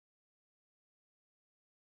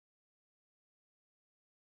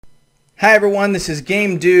Hi everyone, this is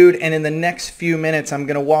Game Dude, and in the next few minutes I'm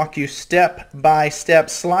going to walk you step by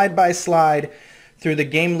step, slide by slide through the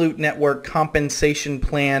Game Loot Network compensation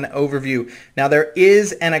plan overview. Now there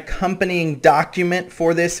is an accompanying document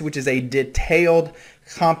for this, which is a detailed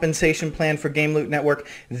compensation plan for Game Loot Network.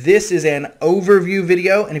 This is an overview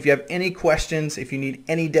video, and if you have any questions, if you need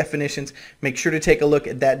any definitions, make sure to take a look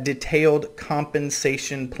at that detailed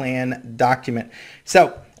compensation plan document.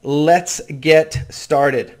 So let's get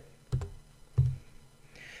started.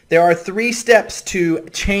 There are 3 steps to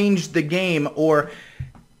change the game or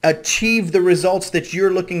achieve the results that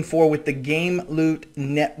you're looking for with the Game Loot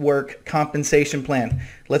Network compensation plan.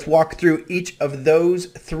 Let's walk through each of those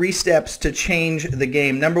 3 steps to change the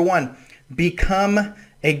game. Number 1, become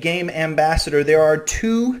a game ambassador. There are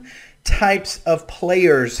 2 types of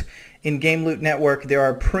players in Game Loot Network. There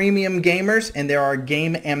are premium gamers and there are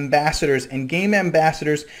game ambassadors, and game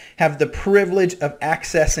ambassadors have the privilege of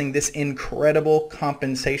accessing this incredible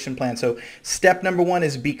compensation plan. So step number 1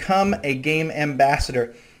 is become a game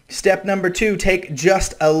ambassador. Step number 2, take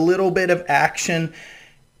just a little bit of action,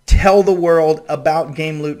 tell the world about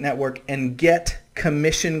Game Loot Network and get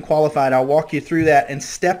commission qualified. I'll walk you through that. And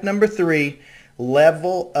step number 3,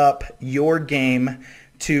 level up your game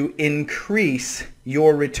to increase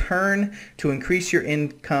your return, to increase your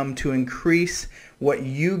income, to increase what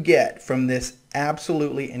you get from this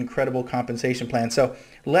absolutely incredible compensation plan. So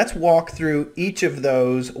let's walk through each of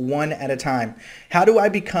those one at a time. How do I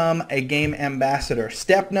become a game ambassador?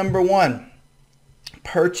 Step number 1,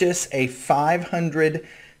 purchase a 500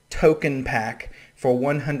 token pack for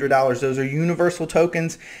 $100. Those are universal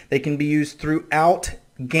tokens. They can be used throughout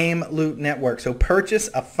Game Loot Network. So purchase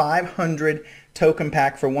a 500 token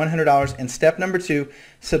pack for $100. And step number 2,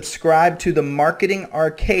 subscribe to the Marketing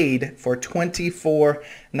Arcade for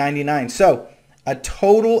 $24.99. So a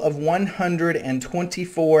total of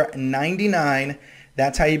 $124.99.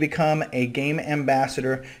 That's how you become a game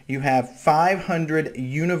ambassador. You have 500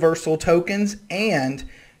 universal tokens and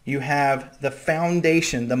you have the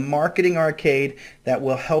foundation, the Marketing Arcade, that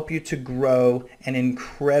will help you to grow an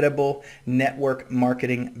incredible network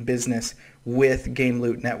marketing business with Game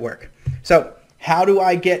Loot Network. So how do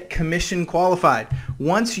I get commission qualified?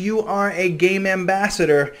 Once you are a game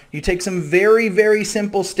ambassador, you take some very, very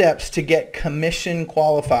simple steps to get commission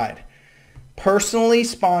qualified. Personally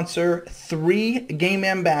sponsor 3 game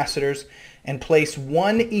ambassadors and place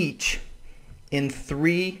 1 each in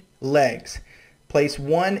 3 legs. Place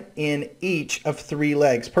 1 in each of 3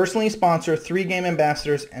 legs. Personally sponsor 3 game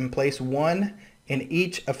ambassadors and place 1 in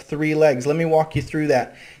each of 3 legs. Let me walk you through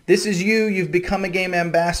that. This is you. You've become a game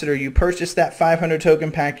ambassador. You purchased that 500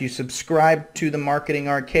 token pack. You subscribe to the Marketing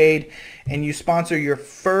Arcade and you sponsor your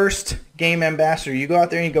first game ambassador. You go out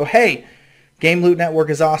there and you go, hey, Game Loot Network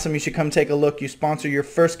is awesome. You should come take a look. You sponsor your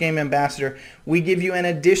first game ambassador. We give you an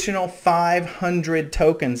additional 500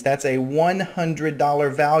 tokens. That's a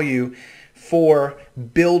 $100 value for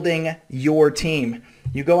building your team.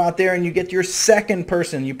 You go out there and you get your second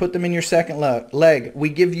person. You put them in your second leg. We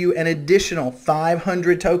give you an additional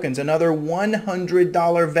 500 tokens, another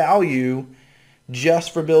 $100 value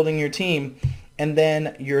just for building your team. And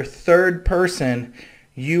then your third person,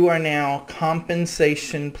 you are now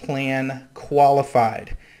compensation plan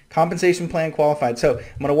qualified. Compensation plan qualified. So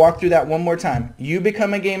I'm going to walk through that one more time. You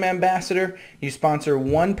become a game ambassador. You sponsor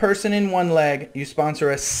 1 person in 1 leg. You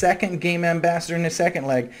sponsor a second game ambassador in a second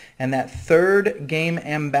leg. And that third game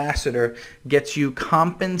ambassador gets you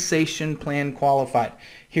compensation plan qualified.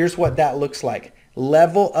 Here's what that looks like.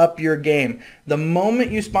 Level up your game. The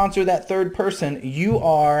moment you sponsor that third person, you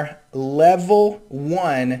are level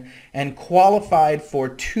 1 and qualified for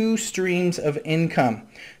 2 streams of income.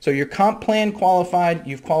 So your comp plan qualified,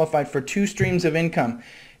 you've qualified for 2 streams of income.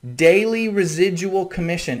 Daily residual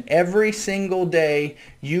commission. Every single day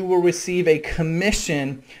you will receive a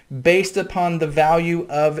commission based upon the value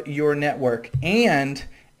of your network, and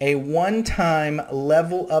a one-time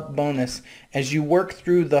level up bonus as you work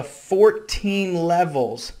through the 14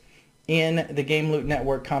 levels in the Game Loot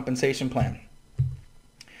Network compensation plan.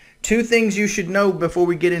 2 things you should know before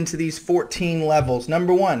we get into these 14 levels.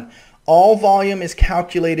 Number 1, all volume is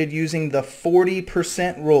calculated using the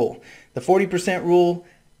 40% rule. The 40% rule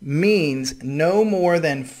means no more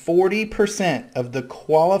than 40% of the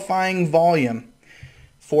qualifying volume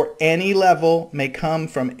for any level may come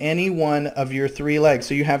from any one of your 3 legs.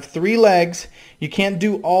 So you have 3 legs. You can't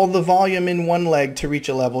do all the volume in 1 leg to reach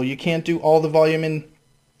a level. You can't do all the volume in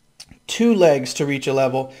 2 legs to reach a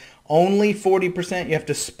level. Only 40%. You have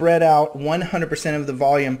to spread out 100% of the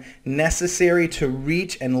volume necessary to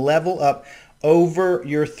reach and level up over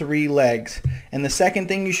your 3 legs. And the second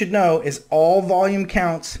thing you should know is all volume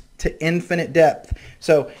counts to infinite depth.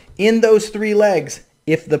 So in those 3 legs,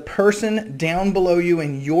 if the person down below you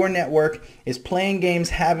in your network is playing games,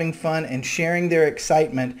 having fun, and sharing their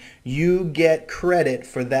excitement, you get credit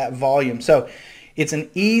for that volume. So it's an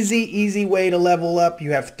easy way to level up.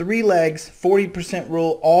 You have 3 legs, 40%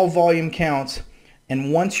 rule, all volume counts.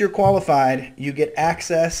 And once you're qualified, you get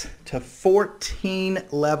access to 14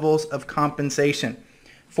 levels of compensation.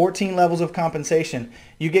 14 levels of compensation.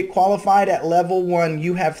 You get qualified at level 1.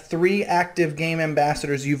 You have 3 active game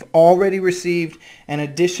ambassadors. You've already received an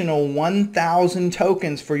additional 1,000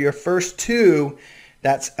 tokens for your first 2.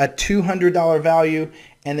 That's a $200 value.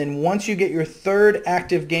 And then once you get your 3rd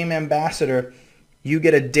active game ambassador, you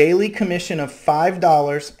get a daily commission of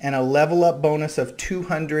 $5 and a level up bonus of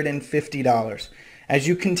 $250. As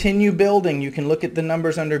you continue building, you can look at the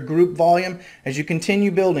numbers under group volume. As you continue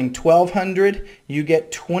building, 1,200, you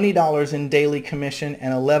get $20 in daily commission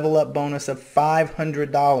and a level up bonus of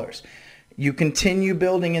 $500. You continue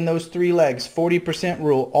building in those 3 legs, 40%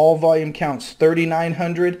 rule, all volume counts,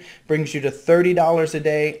 3,900 brings you to $30 a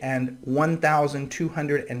day and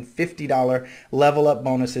 $1,250 level up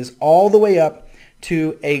bonuses, all the way up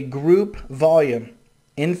to a group volume,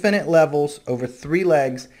 infinite levels over 3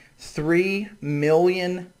 legs, 3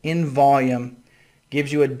 million in volume,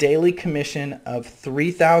 gives you a daily commission of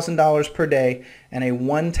 $3,000 per day and a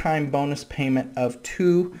one-time bonus payment of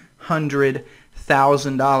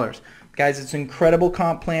 $200,000. Guys, it's an incredible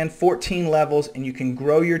comp plan, 14 levels, and you can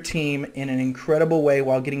grow your team in an incredible way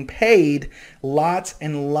while getting paid lots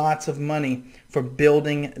and lots of money for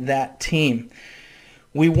building that team.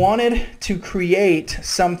 We wanted to create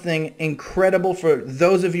something incredible for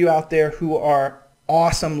those of you out there who are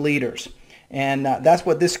awesome leaders. And that's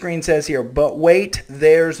what this screen says here. But wait,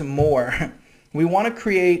 there's more. We want to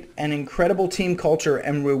create an incredible team culture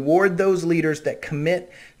and reward those leaders that commit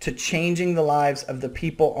to changing the lives of the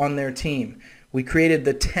people on their team. We created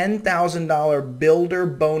the $10,000 Builder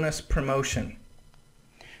Bonus promotion.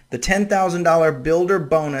 The $10,000 Builder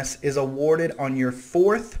Bonus is awarded on your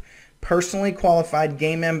 4th personally qualified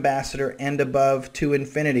game ambassador and above to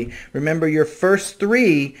infinity. Remember, your first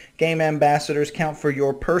 3 game ambassadors count for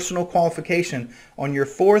your personal qualification. On your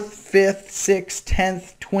 4th, 5th, 6th,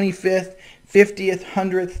 10th, 25th, 50th,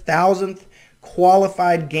 100th, 1000th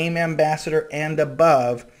qualified game ambassador and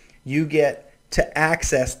above, you get to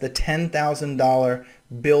access the $10,000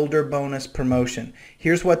 Builder Bonus promotion.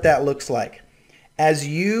 Here's what that looks like. As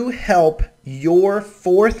you help your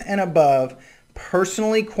 4th and above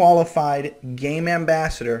personally qualified game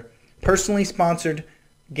ambassador, personally sponsored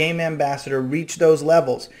game ambassador reach those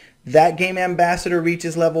levels. That game ambassador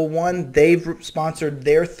reaches level 1. They've sponsored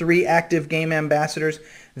their 3 active game ambassadors.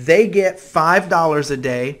 They get $5 a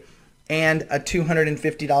day and a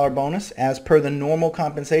 $250 bonus as per the normal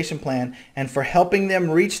compensation plan. And for helping them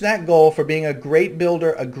reach that goal, for being a great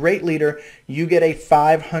builder, a great leader, you get a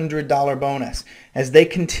 $500 bonus. As they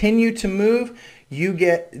continue to move,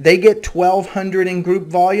 they get $1,200 in group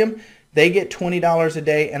volume. They get $20 a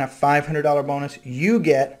day and a $500 bonus. You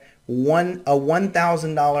get a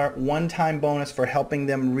 $1,000 one-time bonus for helping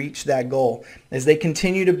them reach that goal. As they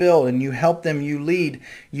continue to build and you help them, you lead,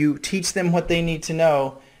 you teach them what they need to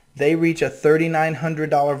know, they reach a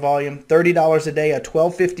 $3,900 volume, $30 a day, a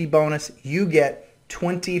 $1,250 bonus. You get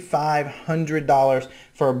 $2,500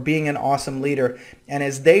 for being an awesome leader. And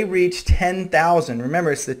as they reach $10,000,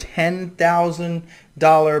 remember it's the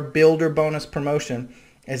 $10,000 Builder Bonus promotion.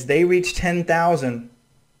 As they reach $10,000,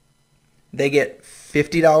 they get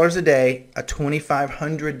 $50 a day, a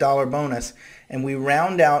 $2,500 bonus, and we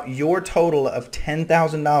round out your total of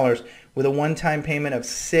 $10,000 with a one-time payment of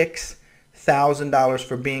 $6,000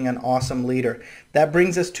 for being an awesome leader. That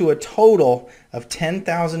brings us to a total of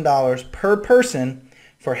 $10,000 per person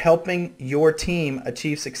for helping your team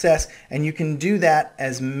achieve success, and you can do that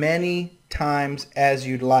as many times as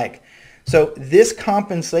you'd like. So this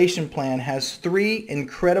compensation plan has 3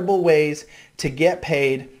 incredible ways to get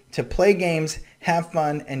paid, to play games, have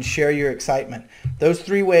fun, and share your excitement. Those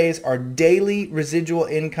 3 ways are daily residual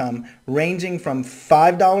income ranging from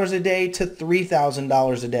 $5 a day to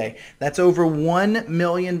 $3,000 a day. That's over $1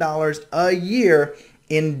 million a year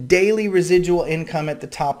in daily residual income at the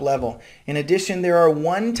top level. In addition, there are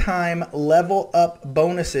one-time level up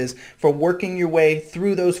bonuses for working your way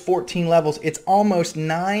through those 14 levels. It's almost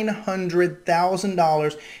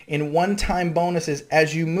 $900,000 in one-time bonuses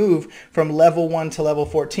as you move from level 1 to level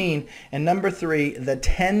 14. And number 3, the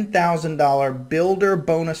 $10,000 Builder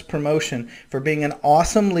Bonus promotion for being an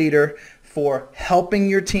awesome leader, for helping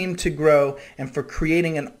your team to grow and for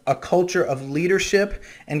creating a culture of leadership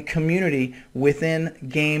and community within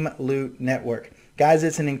Game Loot Network. Guys,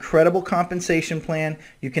 it's an incredible compensation plan.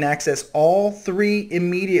 You can access all three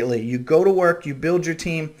immediately. You go to work, you build your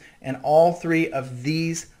team, and all three of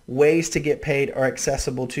these ways to get paid are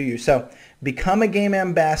accessible to you. So become a game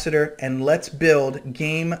ambassador and let's build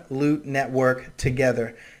Game Loot Network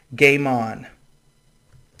together. Game on.